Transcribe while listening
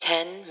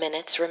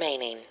minutes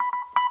remaining.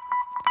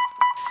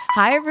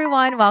 Hi,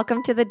 everyone.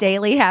 Welcome to the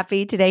Daily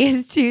Happy. Today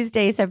is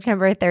Tuesday,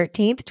 September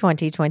 13th,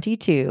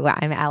 2022.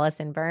 I'm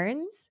Allison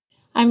Burns.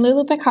 I'm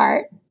Lulu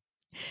Picard.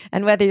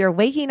 And whether you're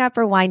waking up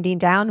or winding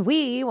down,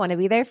 we want to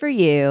be there for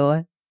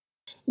you.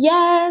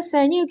 Yes,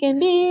 and you can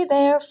be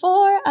there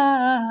for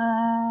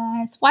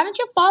us. Why don't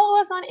you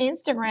follow us on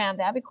Instagram?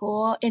 That'd be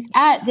cool. It's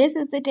at This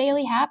Is the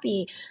Daily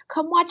Happy.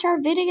 Come watch our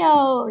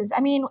videos.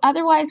 I mean,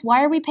 otherwise,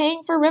 why are we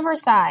paying for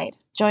Riverside?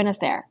 Join us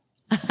there.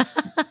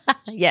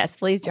 Yes,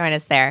 please join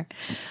us there.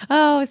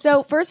 Oh,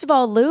 so first of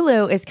all,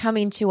 Lulu is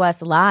coming to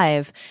us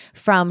live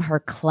from her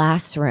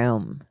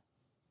classroom.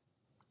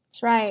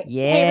 That's right.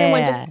 Yeah. Hey,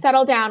 everyone, just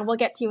settle down. We'll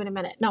get to you in a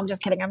minute. No, I'm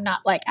just kidding. I'm not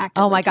like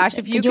actively. Oh my gosh,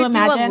 if you could do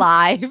a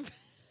live.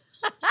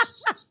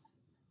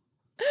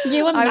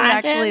 You imagine? I would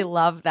actually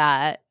love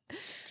that.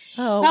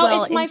 Oh, no,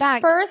 well, it's my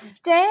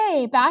first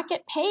day back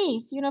at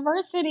Pace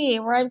University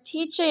where I'm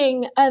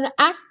teaching an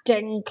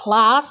acting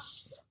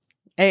class.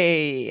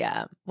 Hey,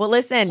 well,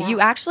 listen, you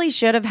actually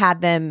should have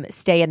had them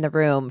stay in the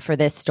room for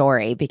this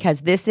story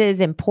because this is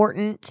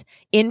important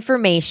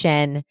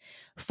information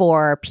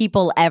for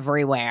people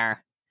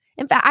everywhere.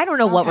 In fact, I don't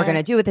know what we're going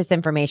to do with this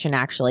information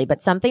actually,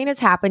 but something has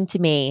happened to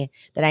me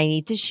that I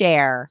need to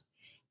share.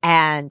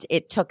 And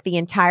it took the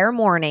entire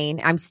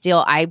morning. I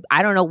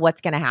don't know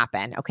what's going to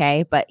happen.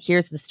 Okay. But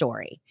here's the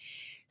story.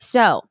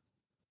 So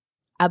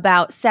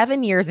about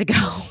 7 years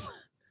ago.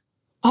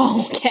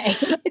 Okay.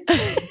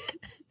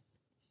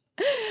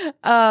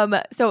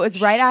 So it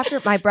was right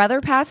after my brother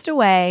passed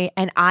away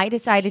and I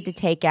decided to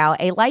take out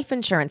a life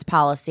insurance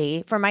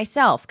policy for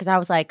myself because I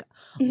was like,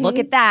 look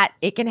at that.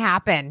 It can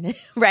happen,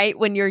 right?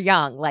 When you're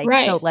young.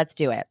 So let's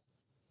do it.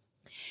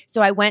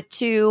 So I went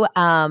to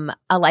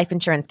a life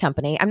insurance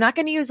company. I'm not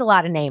going to use a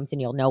lot of names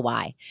and you'll know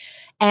why.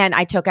 And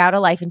I took out a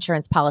life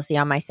insurance policy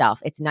on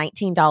myself. It's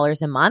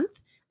 $19 a month,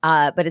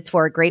 but it's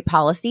for a great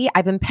policy.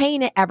 I've been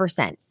paying it ever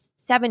since.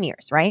 7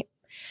 years, right?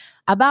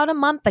 About a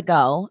month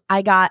ago,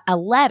 I got a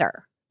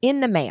letter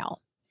in the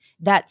mail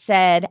that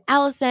said,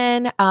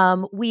 Allison,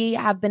 we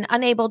have been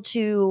unable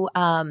to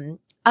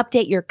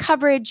update your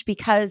coverage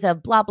because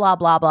of blah, blah,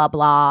 blah, blah,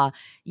 blah,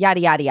 yada,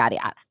 yada, yada,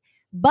 yada.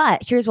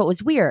 But here's what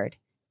was weird.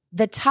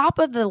 The top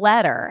of the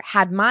letter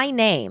had my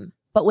name,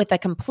 but with a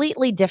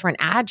completely different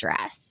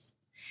address.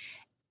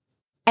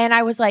 And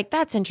I was like,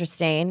 that's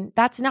interesting.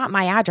 That's not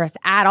my address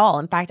at all.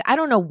 In fact, I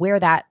don't know where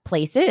that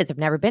place is. I've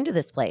never been to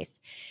this place.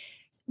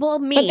 Well,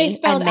 but they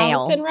spelled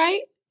Allison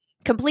right?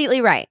 Completely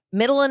right.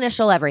 Middle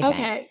initial, everything.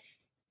 Okay.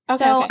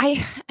 So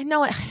I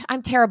know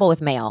I'm terrible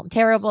with mail. I'm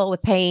terrible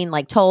with paying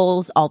like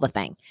tolls, all the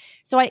thing.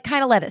 So I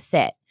kind of let it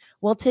sit.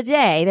 Well,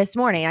 this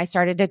morning, I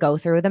started to go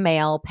through the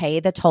mail, pay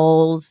the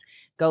tolls,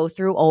 go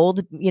through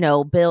old,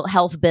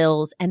 health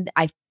bills, and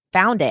I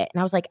found it. And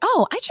I was like,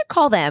 oh, I should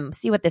call them,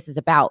 see what this is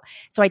about.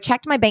 So I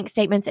checked my bank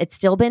statements. It's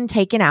still been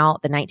taken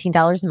out, the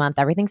 $19 a month.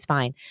 Everything's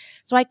fine.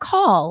 So I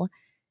call.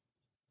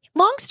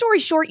 Long story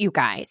short, you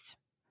guys,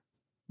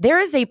 there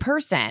is a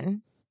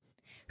person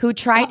who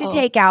tried to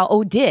take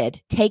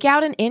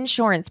out an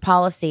insurance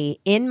policy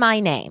in my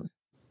name.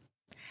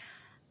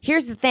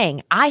 Here's the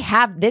thing. I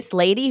have this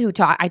lady who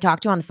I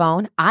talked to on the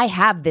phone. I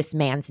have this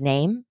man's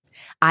name.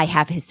 I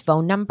have his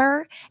phone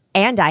number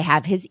and I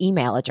have his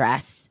email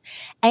address.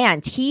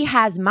 And he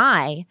has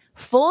my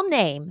full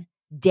name,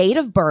 date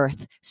of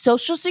birth,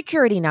 social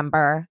security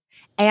number,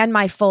 and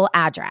my full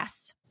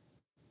address.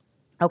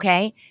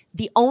 Okay.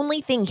 The only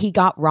thing he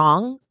got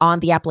wrong on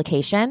the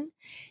application,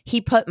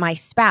 he put my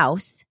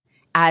spouse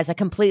as a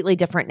completely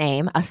different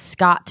name, a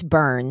Scott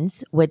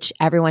Burns, which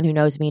everyone who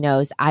knows me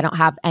knows I don't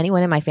have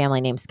anyone in my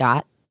family named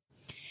Scott.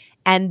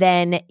 And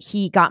then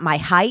he got my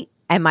height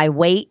and my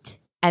weight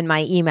and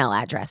my email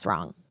address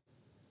wrong.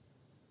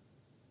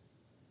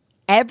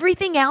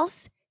 Everything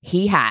else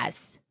he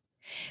has.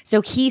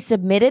 So he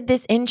submitted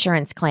this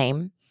insurance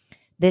claim,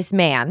 this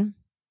man.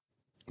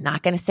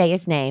 Not going to say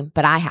his name,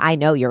 but I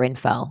know your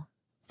info.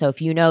 So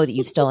if you know that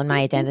you've stolen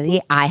my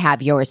identity, I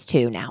have yours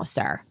too now,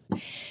 sir.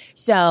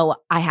 So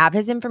I have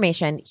his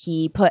information.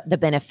 He put the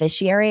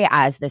beneficiary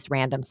as this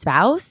random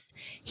spouse.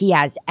 He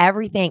has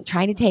everything,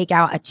 trying to take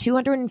out a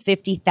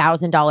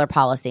 $250,000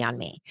 policy on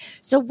me.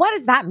 So what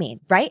does that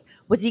mean, right?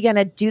 Was he going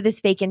to do this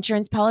fake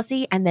insurance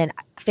policy and then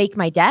fake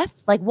my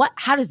death? Like what?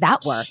 How does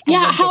that work?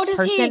 Yeah, how does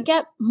he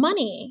get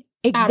money?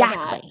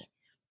 Exactly.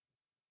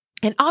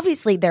 And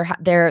obviously,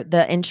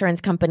 the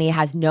insurance company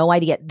has no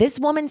idea. This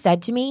woman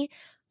said to me,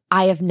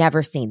 I have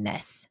never seen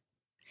this.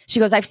 She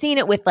goes, I've seen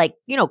it with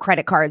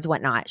credit cards,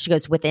 whatnot. She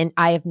goes,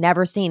 I have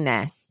never seen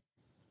this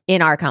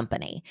in our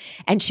company.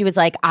 And she was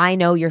like, I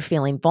know you're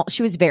feeling,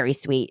 she was very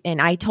sweet.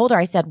 And I told her,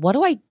 I said, what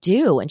do I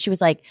do? And she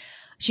was like,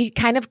 she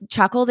kind of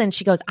chuckled and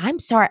she goes, I'm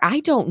sorry,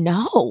 I don't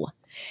know.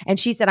 And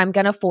she said, I'm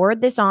going to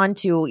forward this on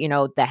to,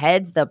 the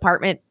heads, the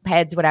apartment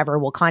heads, whatever,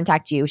 will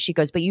contact you. She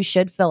goes, but you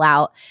should fill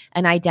out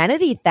an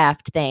identity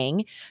theft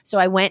thing. So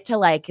I went to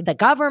the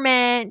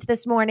government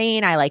this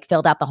morning. I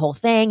filled out the whole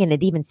thing. And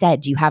it even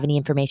said, do you have any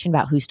information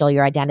about who stole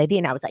your identity?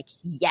 And I was like,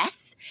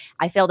 yes.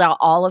 I filled out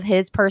all of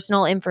his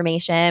personal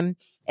information.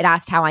 It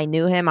asked how I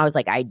knew him. I was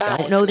like, I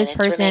don't 5 know this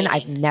minutes person. remaining.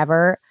 I've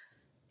never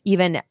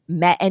even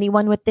met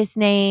anyone with this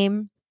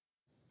name.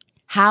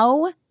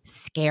 How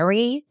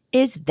scary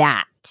is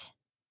that?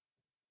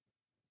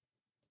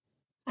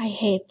 I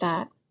hate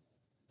that.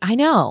 I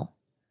know.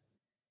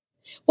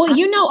 Well,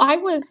 I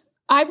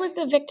was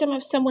the victim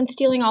of someone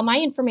stealing all my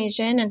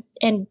information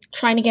and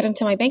trying to get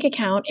into my bank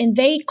account, and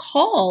they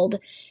called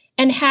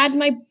and had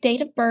my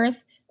date of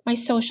birth, my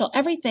social,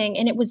 everything,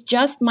 and it was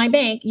just my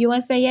bank,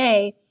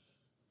 USAA.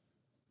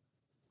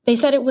 They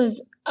said it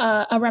was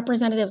a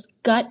representative's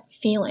gut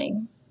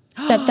feeling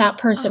that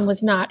person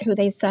was not who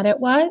they said it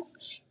was,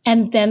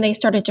 and then they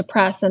started to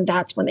press, and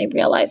that's when they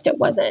realized it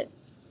wasn't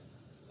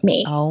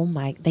me. Oh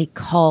my! They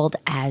called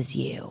as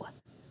you.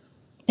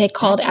 They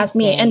called That's as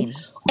me, insane.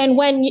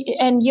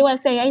 and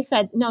USAA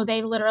said no,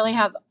 they literally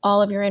have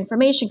all of your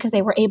information because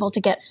they were able to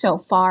get so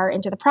far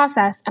into the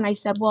process. And I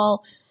said,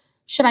 well,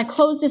 should I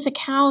close this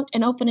account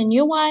and open a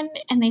new one?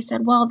 And they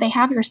said, well, they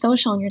have your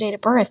social and your date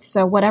of birth,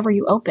 so whatever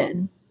you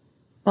open,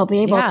 they'll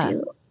be able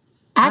to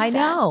access. I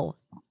know.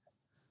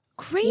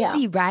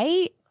 Crazy,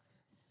 right?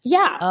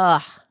 Yeah.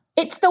 Ugh.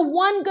 It's the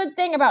one good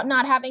thing about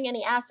not having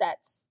any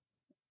assets.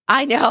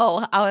 I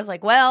know. I was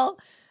like, well,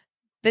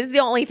 this is the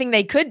only thing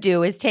they could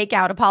do is take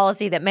out a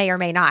policy that may or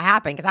may not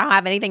happen because I don't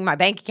have anything in my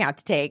bank account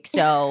to take.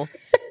 So,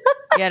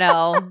 good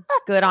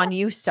on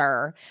you,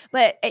 sir.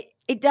 But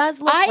it does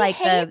look like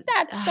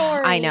that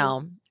story. I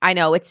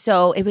know.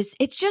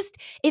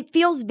 It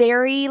feels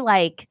very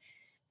like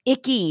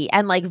icky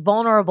and like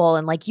vulnerable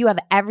and like you have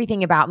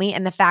everything about me.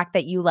 And the fact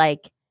that you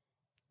like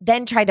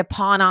then tried to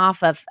pawn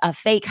off a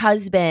fake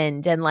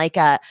husband and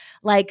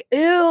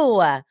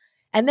ew.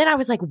 And then I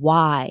was like,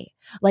 why?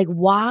 Like,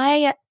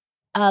 why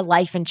a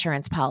life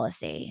insurance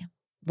policy?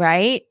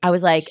 Right? I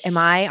was like, am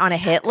I on a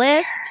hit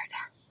list?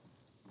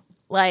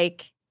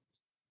 Like,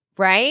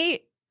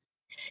 right?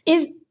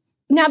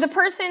 Now the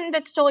person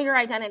that stole your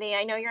identity,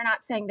 I know you're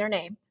not saying their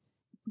name,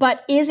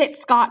 but is it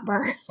Scott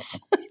Burns?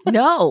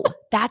 No,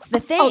 that's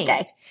the thing.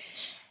 Okay.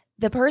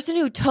 The person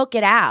who took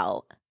it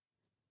out,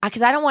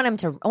 because I don't want him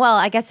to, well,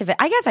 I guess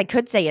I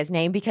could say his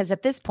name because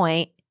at this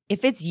point,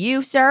 if it's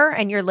you, sir,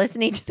 and you're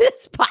listening to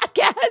this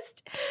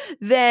podcast,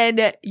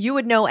 then you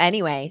would know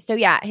anyway. So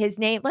yeah, his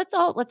name, let's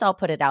all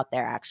put it out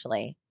there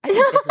actually. I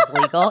think this is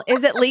legal.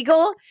 Is it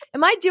legal?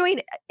 Am I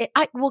doing it?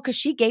 Well, because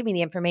she gave me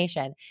the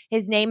information.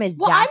 His name is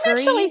Zachary. I'm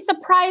actually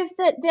surprised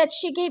that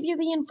she gave you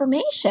the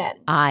information.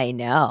 I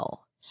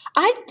know.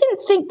 I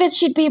didn't think that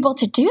she'd be able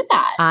to do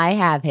that. I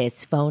have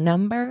his phone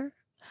number.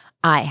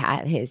 I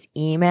have his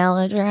email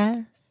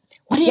address.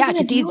 What are you going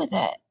to do with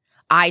it?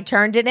 I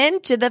turned it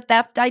into the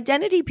theft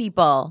identity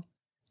people.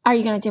 Are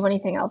you going to do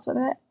anything else with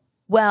it?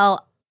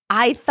 Well,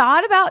 I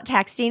thought about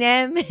texting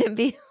him,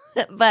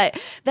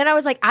 but then I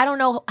was like, I don't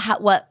know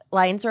what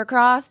lines were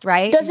crossed,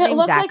 right? Does it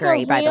look Zachary,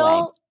 like by the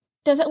way.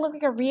 Does it look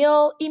like a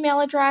real email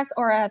address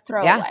or a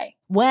throwaway? Yeah.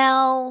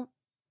 Well,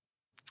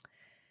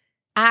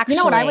 actually. You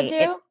know what I would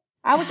do?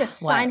 I would just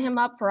sign him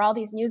up for all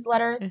these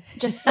newsletters.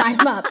 Just sign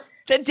him up.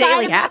 The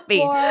Daily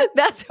Happy.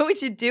 That's what we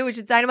should do. We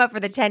should sign him up for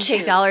the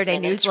 $10 a day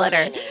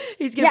newsletter.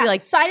 He's going to be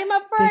like, sign him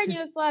up for a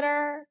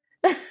newsletter.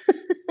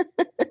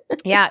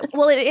 Yeah.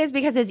 Well, it is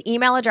because his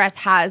email address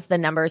has the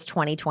numbers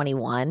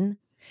 2021.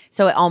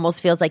 So it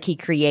almost feels like he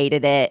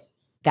created it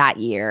that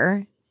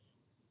year.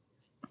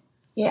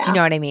 Yeah. Do you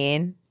know what I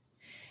mean?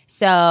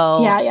 So.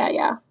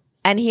 Yeah.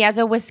 And he has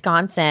a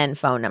Wisconsin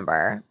phone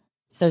number.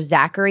 So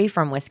Zachary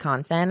from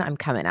Wisconsin, I'm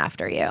coming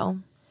after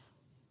you.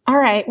 All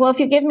right. Well, if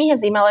you give me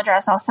his email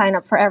address, I'll sign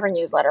up for every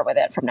newsletter with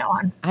it from now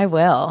on. I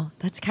will.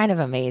 That's kind of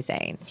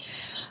amazing.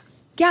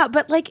 Yeah,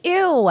 but like,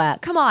 ew.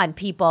 Come on,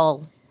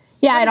 people.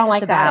 Yeah, I don't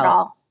like that at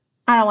all.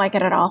 I don't like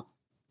it at all.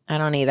 I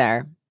don't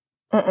either.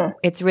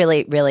 It's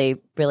really, really,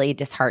 really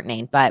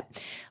disheartening. But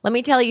let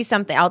me tell you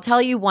something. I'll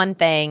tell you one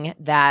thing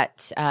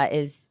that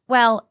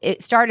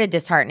it started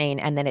disheartening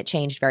and then it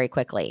changed very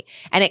quickly.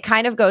 And it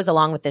kind of goes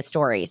along with this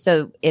story.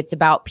 So it's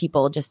about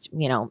people just,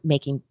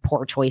 making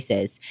poor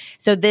choices.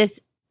 So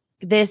this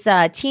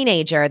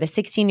teenager, the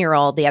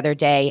 16-year-old the other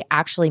day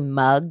actually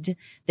mugged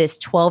this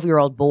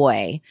 12-year-old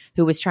boy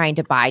who was trying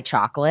to buy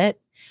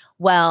chocolate.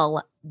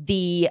 Well,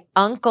 the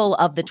uncle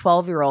of the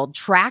 12-year-old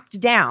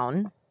tracked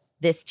down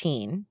this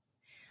teen.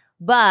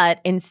 But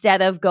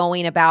instead of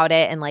going about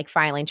it and like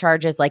filing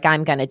charges like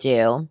I'm going to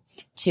do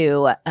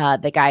to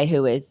the guy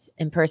who is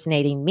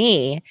impersonating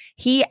me,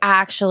 he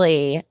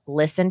actually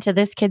listened to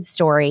this kid's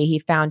story. He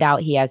found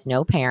out he has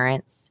no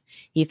parents.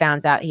 He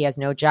found out he has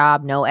no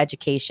job, no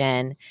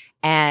education.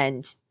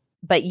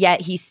 But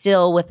yet he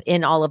still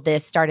within all of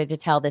this started to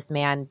tell this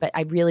man, but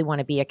I really want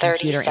to be a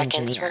computer 30 seconds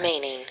engineer.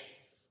 remaining.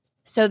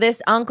 So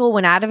this uncle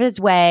went out of his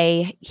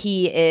way.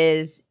 He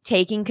is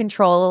taking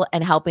control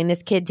and helping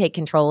this kid take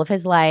control of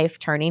his life,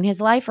 turning his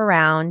life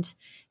around,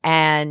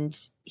 and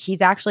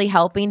he's actually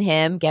helping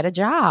him get a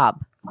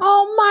job.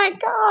 Oh my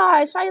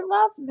gosh, I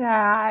love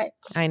that.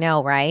 I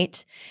know,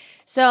 right?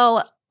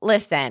 So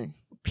listen,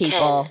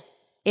 people, 10,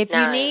 if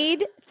 9, you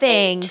need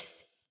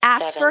things,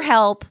 ask 7, for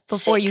help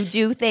before 6, you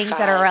do things 5,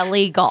 that are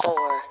illegal.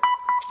 4,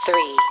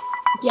 3,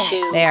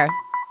 Yes. There.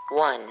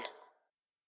 1.